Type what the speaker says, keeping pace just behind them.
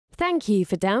Thank you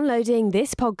for downloading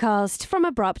this podcast from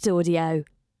Abrupt Audio.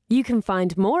 You can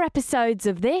find more episodes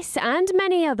of this and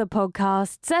many other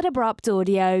podcasts at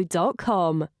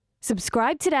abruptaudio.com.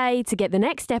 Subscribe today to get the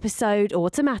next episode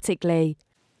automatically.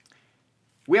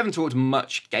 We haven't talked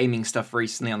much gaming stuff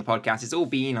recently on the podcast. It's all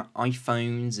been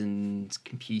iPhones and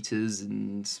computers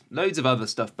and loads of other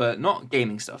stuff, but not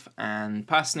gaming stuff. And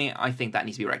personally, I think that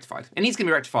needs to be rectified. It needs to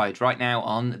be rectified right now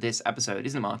on this episode,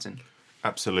 isn't it, Martin?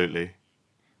 Absolutely.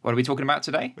 What are we talking about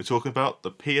today? We're talking about the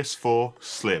PS4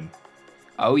 Slim.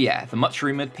 Oh yeah, the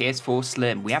much-rumoured PS4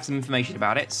 Slim. We have some information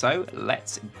about it, so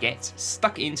let's get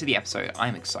stuck into the episode.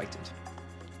 I'm excited.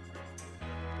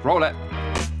 Roll it.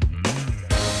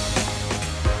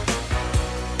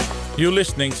 You're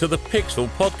listening to the Pixel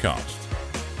Podcast.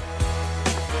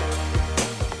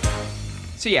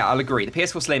 So yeah, I'll agree. The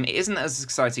PS4 Slim isn't as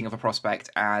exciting of a prospect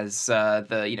as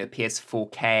the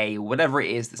PS4K or whatever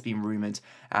it is that's been rumoured.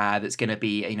 That's going to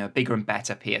be a bigger and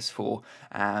better PS4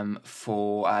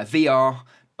 for VR,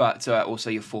 but also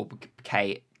your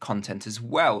 4K content as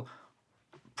well,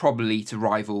 probably to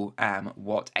rival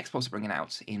what Xbox are bringing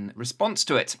out in response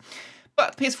to it.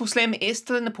 But the PS4 Slim is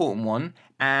still an important one,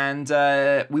 and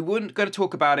we weren't going to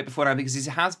talk about it before now because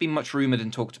it has been much rumoured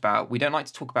and talked about. We don't like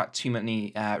to talk about too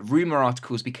many rumour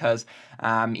articles because,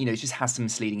 it just has some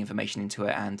misleading information into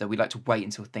it, and we like to wait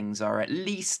until things are at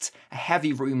least a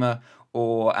heavy rumour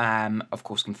or, of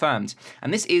course, confirmed.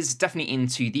 And this is definitely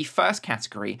into the first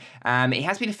category. It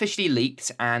has been officially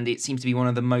leaked, and it seems to be one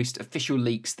of the most official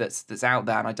leaks that's out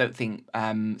there, and I don't think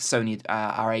Sony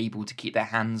are able to keep their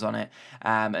hands on it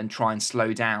and try and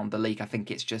slow down the leak. I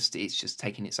think it's just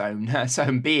taking its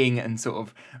own being and sort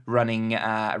of running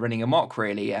amok,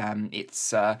 really.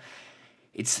 It's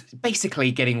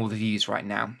basically getting all the views right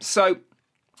now. So,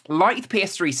 like the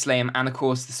PS3 Slim and, of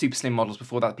course, the Super Slim models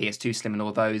before that, the PS2 Slim and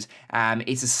all those,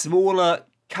 it's a smaller,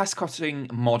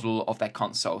 cost-cutting model of their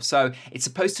console. So it's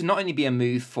supposed to not only be a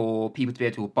move for people to be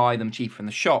able to buy them cheaper in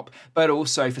the shop, but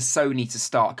also for Sony to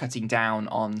start cutting down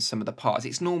on some of the parts.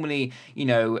 It's normally,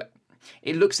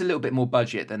 it looks a little bit more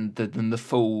budget than the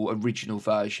full original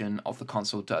version of the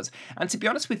console does. And to be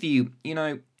honest with you,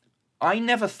 I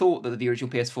never thought that the original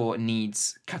PS4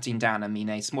 needs cutting down. I mean,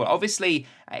 a small. Obviously,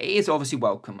 it is obviously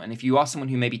welcome. And if you are someone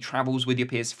who maybe travels with your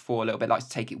PS4 a little bit, likes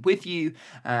to take it with you,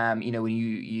 when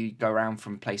you go around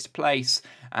from place to place,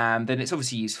 then it's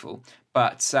obviously useful.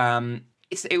 But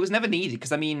it was never needed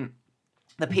because,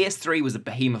 the PS3 was a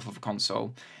behemoth of a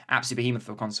console, absolute behemoth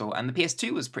of a console, and the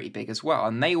PS2 was pretty big as well.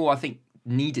 And they all, I think,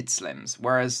 needed slims,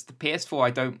 whereas the PS4 I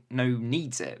don't know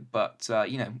needs it, but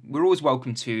we're always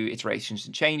welcome to iterations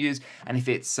and changes, and if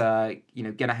it's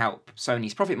going to help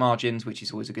Sony's profit margins, which is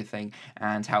always a good thing,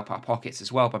 and help our pockets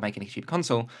as well by making a cheaper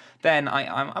console, then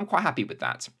I'm quite happy with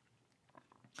that.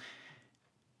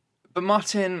 But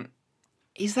Martin,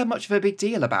 is there much of a big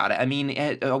deal about it? I mean,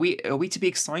 are we to be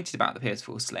excited about the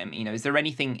PS4 Slim? Is there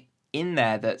anything in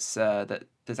there that's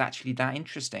actually that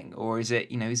interesting, or is it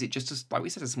just like we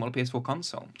said, a smaller PS4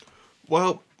 console?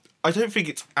 Well, I don't think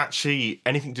it's actually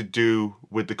anything to do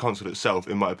with the console itself,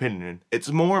 in my opinion. It's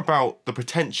more about the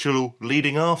potential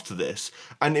leading after this,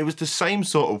 and it was the same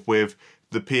sort of with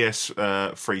the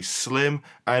PS3 Slim,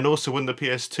 and also when the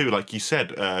PS2, like you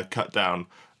said, cut down.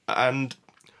 And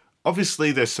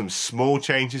obviously, there's some small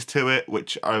changes to it,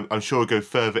 which I'm sure we'll go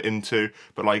further into,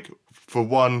 but for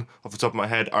one, off the top of my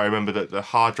head, I remember that the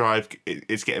hard drive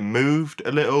is getting moved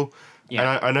a little. Yeah. And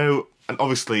I know, and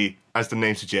obviously, as the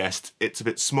name suggests, it's a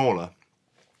bit smaller.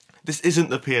 This isn't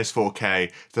the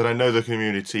PS4K that I know the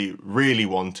community really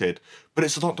wanted, but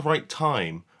it's not the right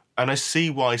time. And I see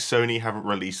why Sony haven't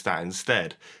released that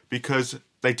instead, because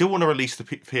they do want to release the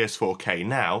PS4K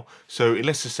now, so in,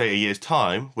 let's just say, a year's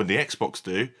time, when the Xbox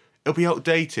do, it'll be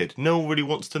outdated. No one really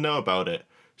wants to know about it.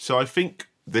 So I think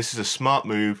this is a smart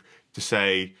move to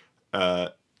say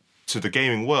to the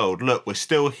gaming world, look, we're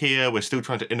still here, we're still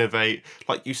trying to innovate.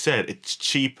 Like you said, it's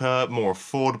cheaper, more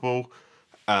affordable.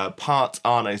 Parts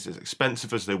aren't as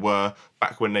expensive as they were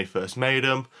back when they first made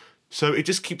them. So it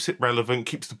just keeps it relevant,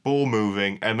 keeps the ball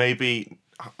moving, and maybe,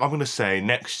 I'm going to say,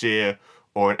 next year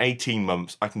or in 18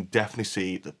 months, I can definitely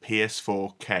see the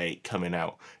PS4K coming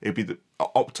out. It'd be the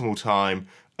optimal time.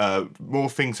 More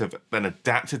things have been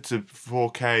adapted to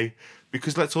 4K,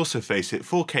 because let's also face it,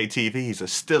 4K TVs are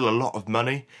still a lot of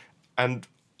money, and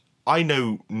I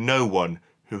know no one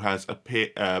who has a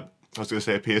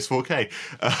PS4K,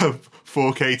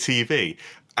 4K TV,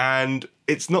 and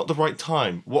it's not the right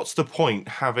time. What's the point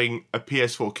having a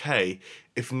PS4K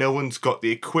if no one's got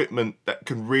the equipment that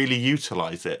can really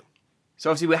utilise it? So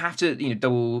obviously we have to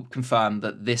double confirm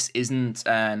that this isn't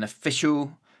an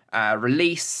official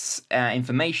release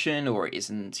information, or it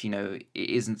isn't, it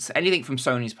isn't anything from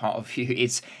Sony's part of view.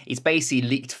 It's basically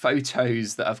leaked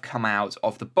photos that have come out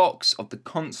of the box, of the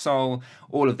console,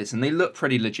 all of this, and they look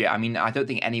pretty legit. I mean, I don't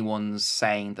think anyone's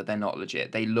saying that they're not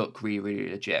legit. They look really, really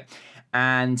legit.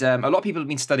 And a lot of people have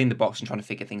been studying the box and trying to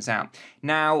figure things out.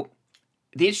 Now,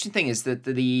 the interesting thing is that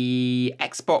the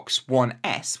Xbox One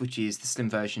S, which is the slim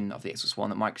version of the Xbox One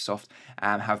that Microsoft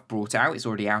have brought out, is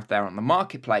already out there on the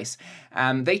marketplace.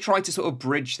 They tried to sort of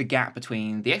bridge the gap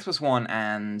between the Xbox One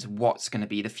and what's going to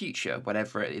be the future,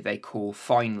 whatever they call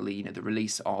finally, the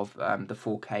release of the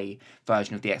 4K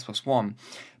version of the Xbox One.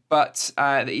 But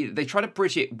they try to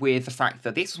bridge it with the fact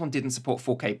that the Xbox One didn't support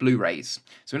 4K Blu-rays.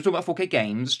 So we're not talking about 4K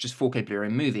games, just 4K Blu-ray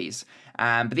movies.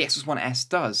 But the Xbox One S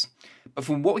does. But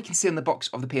from what we can see on the box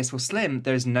of the PS4 Slim,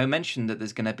 there is no mention that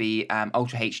there's going to be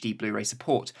Ultra HD Blu-ray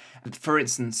support. For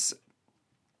instance,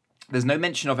 there's no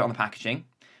mention of it on the packaging,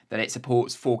 that it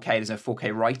supports 4K, there's no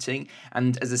 4K writing,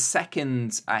 and as a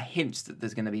second hint that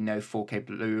there's going to be no 4K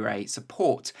Blu-ray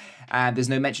support, there's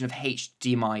no mention of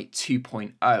HDMI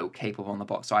 2.0 capable on the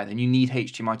box either, and you need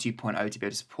HDMI 2.0 to be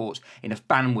able to support enough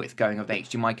bandwidth going over the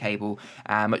HDMI cable,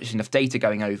 enough data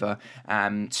going over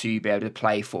to be able to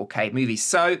play 4K movies.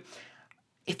 So,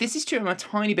 if this is true, I'm a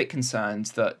tiny bit concerned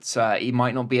that it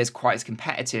might not be quite as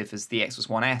competitive as the Xbox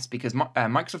One S, because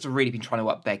Microsoft have really been trying to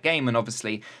up their game and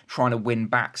obviously trying to win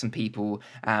back some people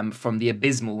from the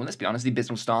abysmal, let's be honest, the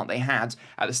abysmal start they had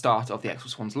at the start of the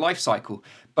Xbox One's life cycle.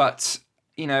 But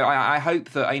I hope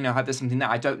that, I hope there's something there.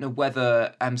 I don't know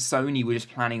whether Sony were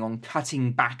just planning on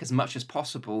cutting back as much as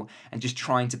possible and just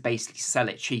trying to basically sell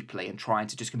it cheaply and trying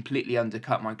to just completely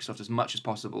undercut Microsoft as much as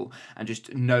possible and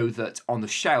just know that on the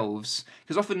shelves,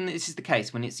 because often this is the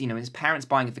case when it's, it's parents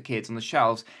buying it for kids on the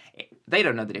shelves, they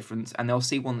don't know the difference and they'll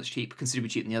see one that's cheap, considerably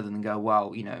cheaper than the other, and go,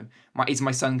 well, is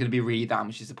my son going to be really that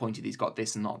much disappointed he's got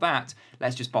this and not that?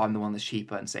 Let's just buy him the one that's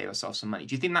cheaper and save ourselves some money.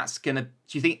 Do you think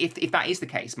if that is the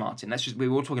case, Martin, we're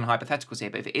all talking hypotheticals here,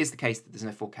 but if it is the case that there's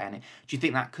no 4K in it, do you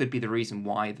think that could be the reason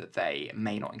why that they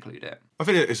may not include it? I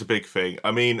think it's a big thing.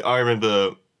 I mean, I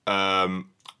remember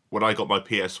when I got my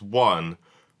PS1,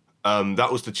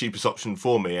 that was the cheapest option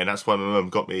for me, and that's why my mum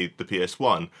got me the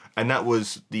PS1, and that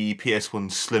was the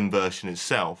PS1 Slim version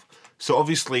itself. So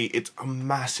obviously it's a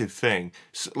massive thing.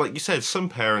 So, like you said, some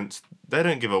parents, they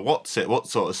don't give a what sort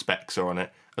of specs are on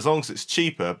it. As long as it's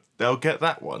cheaper, they'll get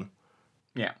that one.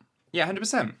 Yeah,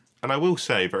 100%. And I will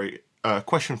say,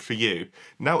 question for you.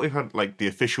 Now we've had the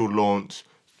official launch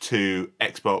to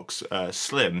Xbox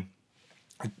Slim,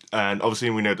 and obviously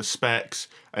we know the specs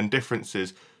and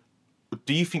differences.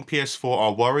 Do you think PS4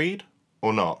 are worried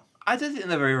or not? I don't think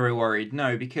they're very, very worried,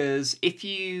 no, because if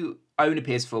you own a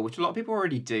PS4, which a lot of people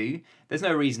already do, there's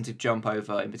no reason to jump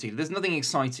over in particular. There's nothing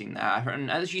exciting there. And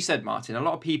as you said, Martin, a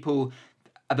lot of people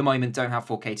at the moment don't have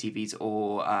 4K TVs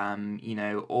or,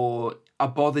 or are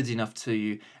bothered enough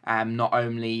to not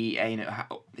only,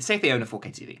 say if they own a 4K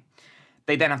TV,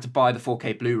 they then have to buy the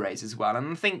 4K Blu-rays as well.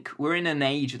 And I think we're in an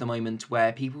age at the moment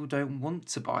where people don't want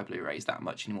to buy Blu-rays that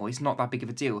much anymore. It's not that big of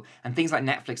a deal. And things like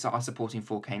Netflix are supporting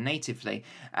 4K natively.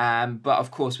 But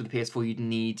of course, with the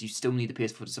PS4, you still need the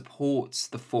PS4 to support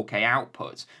the 4K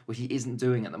output, which it isn't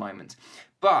doing at the moment.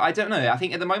 But I don't know. I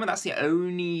think at the moment, that's the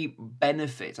only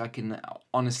benefit I can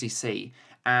honestly see.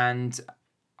 And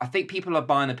I think people are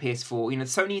buying a PS4.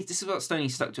 This is what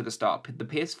Sony stuck to at the start. The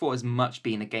PS4 has much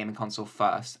been a gaming console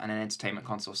first and an entertainment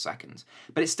console second.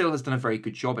 But it still has done a very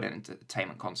good job at an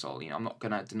entertainment console. I'm not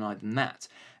going to deny them that.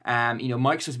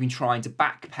 Microsoft's been trying to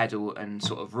backpedal and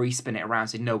sort of respin it around,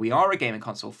 saying, no, we are a gaming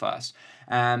console first.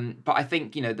 But I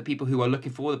think, the people who are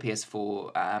looking for the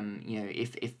PS4,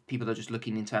 if people are just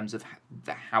looking in terms of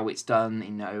how it's done,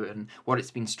 and what it's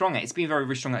been strong at, it's been very,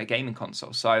 very strong at a gaming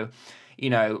console. So,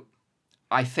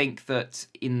 I think that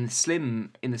in the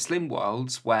slim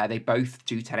worlds where they both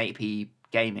do 1080p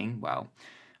gaming, well,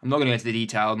 I'm not going to go into the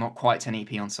detail, not quite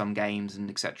 1080p on some games and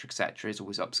etc. It's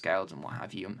always upscaled and what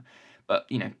have you. But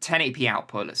 1080p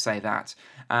output, let's say that.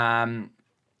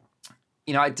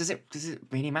 Does it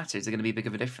really matter? Is it going to be big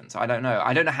of a difference? I don't know.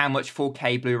 I don't know how much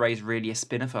 4K Blu-ray is really a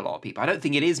spinner for a lot of people. I don't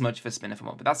think it is much of a spinner for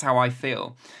them, but that's how I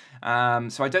feel. So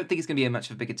I don't think it's going to be much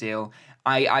of a bigger deal.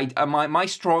 My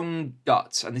strong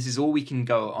gut, and this is all we can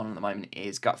go on at the moment,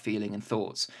 is gut feeling and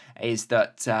thoughts, is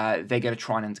that they're going to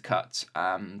try and undercut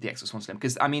the Xbox One Slim.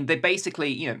 Because, they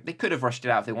basically, they could have rushed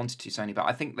it out if they wanted to, Sony, but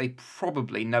I think they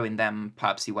probably, knowing them,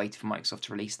 purposely waited for Microsoft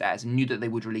to release theirs and knew that they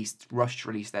would rush to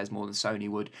release theirs more than Sony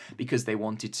would, because they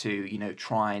wanted to,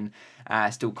 try and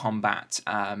still combat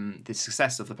the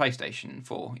success of the PlayStation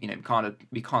 4.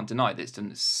 We can't deny that it's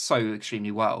done so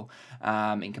extremely well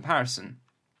in comparison.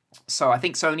 So I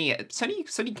think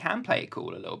Sony can play it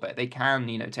cool a little bit. They can,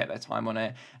 take their time on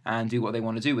it and do what they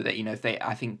want to do with it.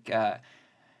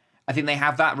 I think they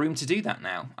have that room to do that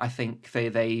now. I think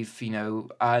they've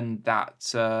earned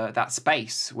that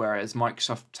space, whereas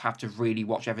Microsoft have to really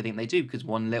watch everything they do, because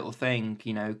one little thing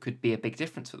could be a big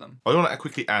difference for them. I want to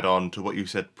quickly add on to what you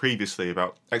said previously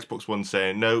about Xbox One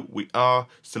saying, no, we are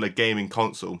still a gaming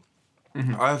console.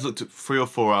 Mm-hmm. I've looked at 3 or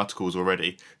 4 articles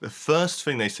already. The first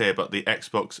thing they say about the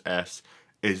Xbox S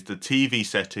is the TV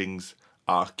settings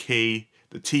are key.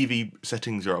 The TV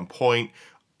settings are on point.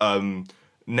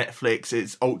 Netflix,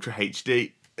 it's Ultra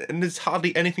HD, and there's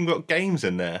hardly anything about games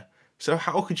in there. So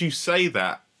how could you say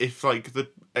that if, like, the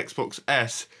Xbox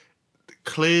S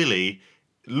clearly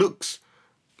looks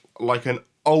like an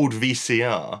old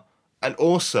VCR and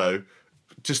also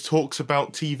just talks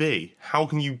about TV? How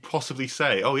can you possibly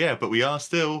say, oh yeah, but we are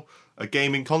still a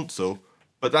gaming console?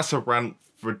 But that's a rant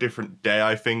for a different day,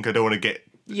 I think. I don't want to get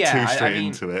too straight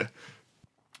into it.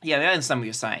 Yeah, I understand what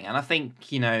you're saying, and I think,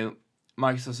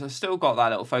 Microsoft has still got that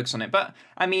little focus on it. But,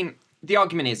 I mean, the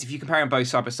argument is, if you compare them both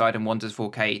side by side and one does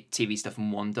 4K TV stuff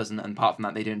and one doesn't, and apart from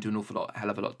that, they don't do an hell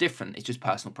of a lot different. It's just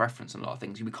personal preference on a lot of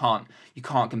things. You can't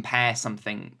compare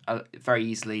something very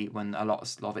easily when a lot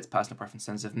of it's personal preference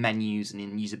in terms of menus and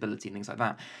in usability and things like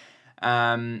that.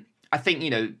 I think,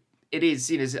 it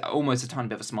is almost a tiny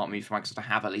bit of a smart move for Microsoft to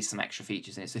have at least some extra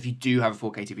features in it. So if you do have a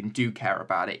 4K TV and do care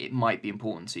about it, it might be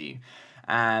important to you.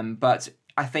 But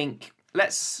I think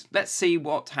let's see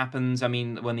what happens. I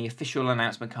mean, when the official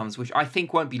announcement comes, which I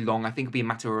think won't be long. I think it'll be a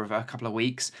matter of a couple of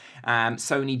weeks.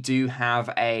 Sony do have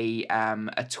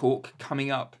a talk coming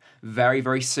up very,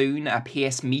 very soon, a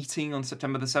PS meeting on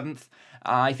September the 7th.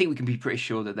 I think we can be pretty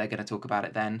sure that they're going to talk about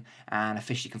it then and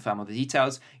officially confirm all the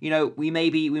details. We may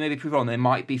be proven wrong. There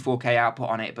might be 4K output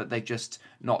on it, but they've just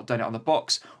not done it on the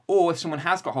box. Or if someone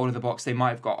has got hold of the box, they might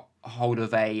have got hold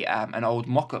of an old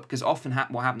mock-up, because often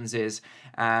what happens is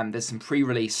there's some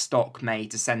pre-release stock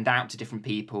made to send out to different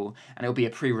people, and it'll be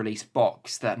a pre-release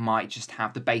box that might just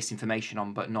have the base information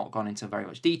on but not gone into very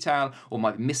much detail, or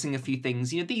might be missing a few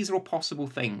things. These are all possible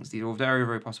things. These are all very,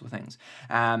 very possible things.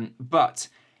 But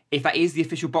if that is the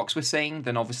official box we're seeing,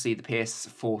 then obviously the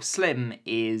PS4 Slim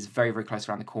is very, very close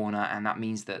around the corner, and that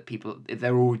means that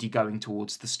they're already going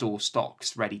towards the store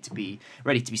stocks ready to be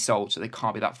sold, so they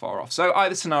can't be that far off. So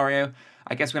either scenario,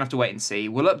 I guess we're going to have to wait and see.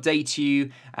 We'll update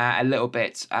you a little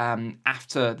bit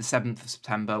after the 7th of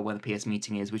September, when the PS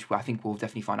meeting is, which I think we'll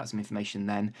definitely find out some information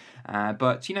then.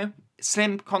 But,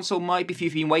 Slim console might be, if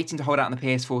you've been waiting to hold out on the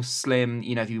PS4 Slim,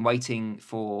 if you've been waiting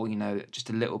for, just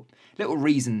a little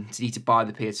reason to need to buy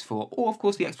the PS4, or of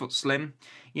course the Xbox Slim,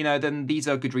 then these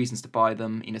are good reasons to buy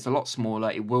them. It's a lot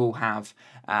smaller. It will have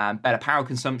better power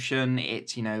consumption.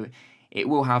 It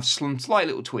will have some slight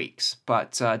little tweaks,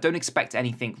 but don't expect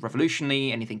anything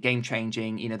revolutionary, anything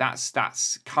game-changing.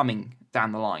 That's coming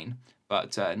down the line,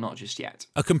 but not just yet.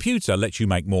 A computer lets you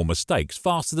make more mistakes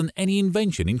faster than any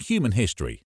invention in human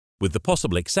history, with the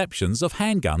possible exceptions of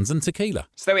handguns and tequila.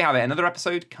 So there we have it, another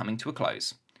episode coming to a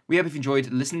close. We hope you've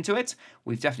enjoyed listening to it.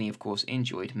 We've definitely, of course,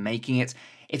 enjoyed making it.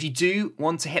 If you do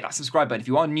want to hit that subscribe button, if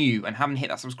you are new and haven't hit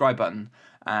that subscribe button,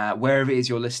 wherever it is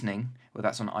you're listening, whether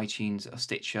that's on iTunes or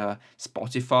Stitcher,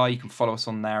 Spotify, you can follow us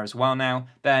on there as well now,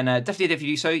 then definitely if you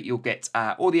do so, you'll get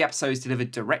all the episodes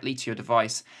delivered directly to your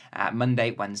device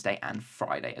Monday, Wednesday, and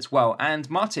Friday as well. And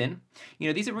Martin,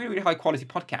 these are really, really high quality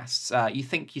podcasts. You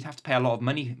think you'd have to pay a lot of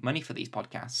money for these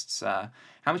podcasts.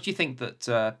 How much do you think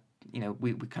that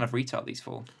we kind of retail these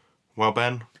for? Well,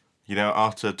 Ben,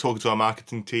 after talking to our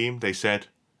marketing team, they said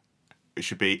it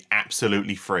should be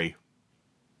absolutely free.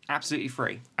 Absolutely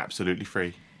free? Absolutely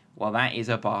free. Well, that is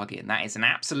a bargain. That is an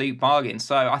absolute bargain.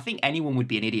 So I think anyone would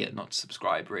be an idiot not to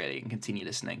subscribe, really, and continue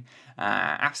listening.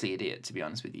 Absolutely idiot, to be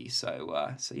honest with you.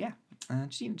 So yeah,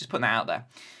 just putting that out there.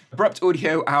 Abrupt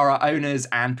Audio are our owners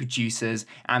and producers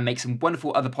and make some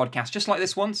wonderful other podcasts just like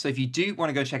this one. So if you do want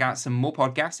to go check out some more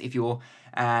podcasts, if you're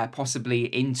possibly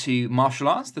into martial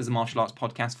arts, there's a martial arts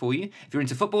podcast for you. If you're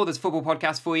into football, there's a football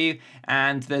podcast for you.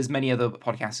 And there's many other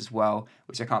podcasts as well,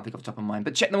 which I can't think off the top of my mind.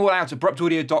 But check them all out at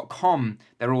abruptaudio.com.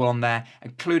 They're all on there,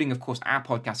 including, of course, our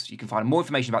podcasts. You can find more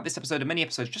information about this episode and many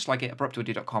episodes just like it at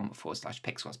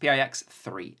abruptaudio.com/Pixels,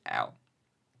 PIX3L.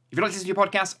 If you'd like to listen to your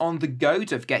podcast on the go,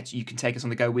 don't forget you can take us on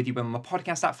the go with you. We're on the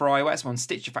podcast app for iOS, we're on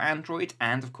Stitcher for Android,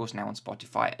 and of course now on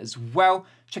Spotify as well.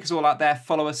 Check us all out there,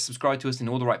 follow us, subscribe to us in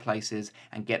all the right places,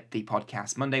 and get the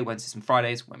podcast Monday, Wednesdays, and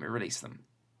Fridays when we release them.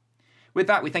 With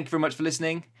that, we thank you very much for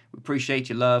listening. We appreciate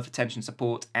your love, attention,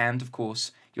 support, and of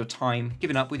course your time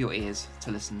given up with your ears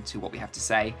to listen to what we have to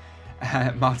say.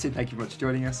 Martin, thank you very much for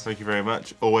joining us. Thank you very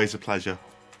much. Always a pleasure.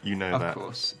 You know that. Of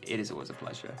course, it is always a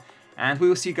pleasure. And we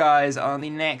will see you guys on the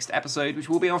next episode, which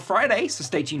will be on Friday, so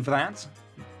stay tuned for that.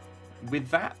 With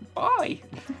that, bye.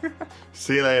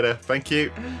 See you later. Thank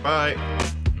you. Bye.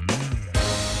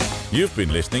 You've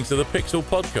been listening to the Pixel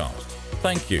Podcast.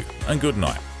 Thank you and good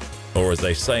night. Or as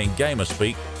they say in gamer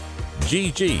speak,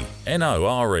 GG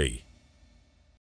NORE.